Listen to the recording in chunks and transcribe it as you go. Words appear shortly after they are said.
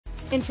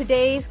in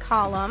today's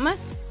column,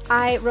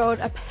 I wrote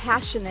a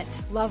passionate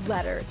love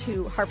letter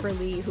to Harper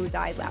Lee, who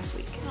died last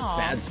week. Aww.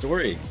 Sad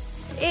story.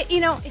 I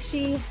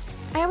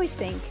always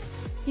think,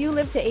 you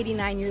lived to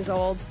 89 years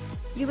old.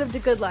 You lived a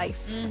good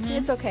life. Mm-hmm.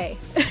 It's okay.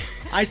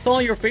 I saw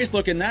your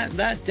Facebook, and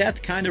that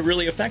death kind of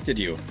really affected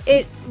you.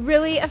 It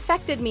really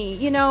affected me.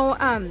 You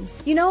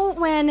know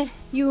when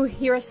you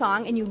hear a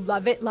song and you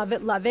love it,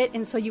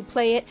 and so you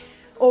play it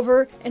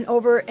over and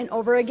over and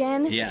over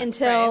again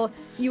until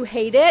you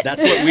hate it.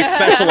 That's what we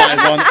specialize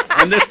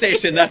on this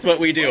station. That's what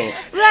we do.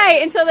 Right,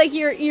 until like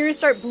your ears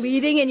start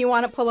bleeding and you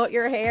want to pull out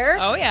your hair.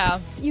 Oh yeah,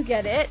 you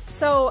get it.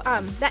 So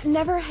that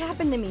never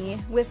happened to me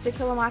with To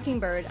Kill a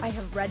Mockingbird. I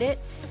have read it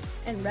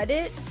and read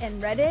it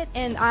and read it,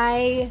 and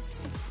I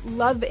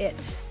love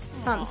it.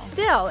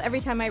 Still, every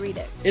time I read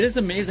it. It is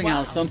amazing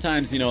how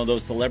sometimes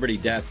those celebrity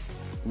deaths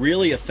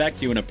really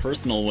affect you in a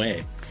personal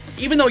way.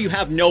 Even though you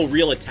have no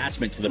real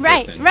attachment to the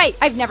person. Right.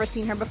 I've never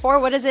seen her before.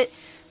 What does it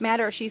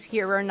matter if she's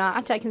here or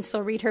not? I can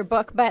still read her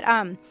book. But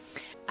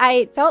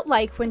I felt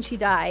like when she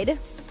died,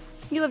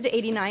 you lived to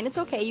 89, it's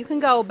okay, you can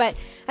go. But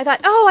I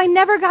thought, I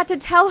never got to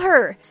tell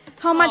her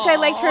how much I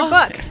liked her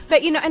book.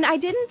 But, and I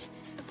didn't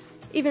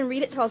even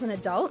read it till I was an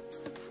adult.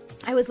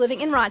 I was living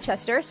in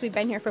Rochester, so we've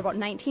been here for about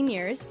 19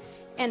 years.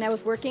 And I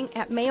was working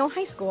at Mayo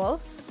High School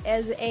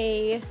as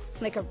a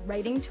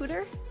writing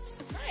tutor.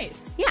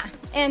 Nice. Yeah.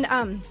 And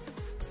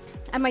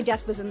my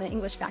desk was in the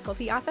English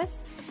faculty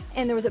office,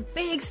 and there was a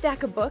big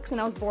stack of books,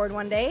 and I was bored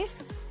one day,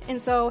 and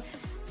so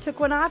took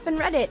one off and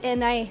read it,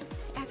 and I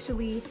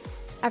actually,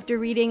 after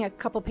reading a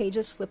couple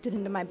pages, slipped it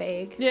into my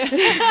bag. Yeah.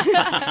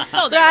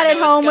 Brought it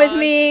home with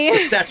me.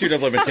 The statute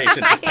of limitations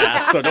is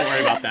passed, so don't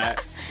worry about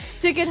that.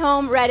 Took it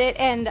home, read it,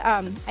 and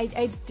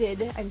I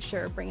did, I'm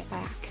sure, bring it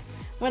back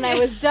when I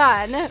was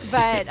done,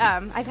 but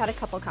I've had a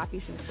couple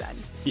copies since then.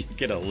 You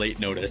get a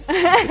late notice, a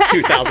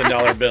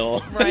 $2,000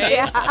 bill. Right?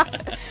 Yeah.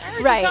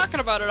 I heard you talking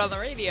about it on the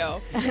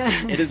radio.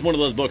 It is one of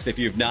those books, if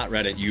you've not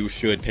read it, you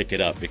should pick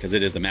it up because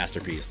it is a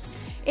masterpiece.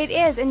 It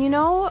is, and you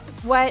know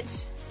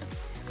what?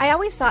 I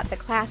always thought the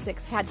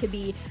classics had to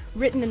be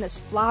written in this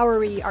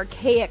flowery,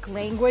 archaic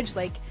language,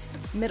 like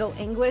Middle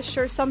English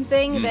or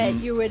something, that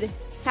you would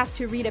have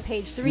to read a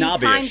page three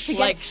times to get.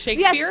 Like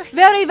Shakespeare? Yes,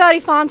 very, very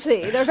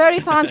fancy. They're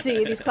very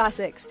fancy, these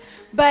classics.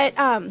 But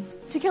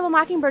To Kill a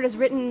Mockingbird is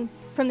written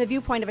from the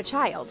viewpoint of a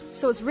child.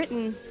 So it's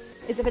written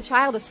as if a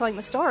child is telling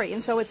the story.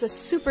 And so it's a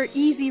super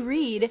easy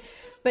read,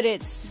 but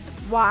it's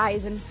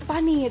wise and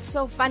funny. It's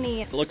so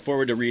funny. I look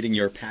forward to reading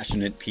your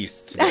passionate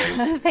piece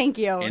today. Thank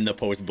you. In the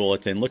Post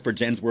Bulletin. Look for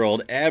Jen's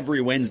World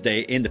every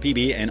Wednesday in the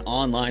PB and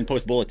online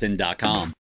postbulletin.com.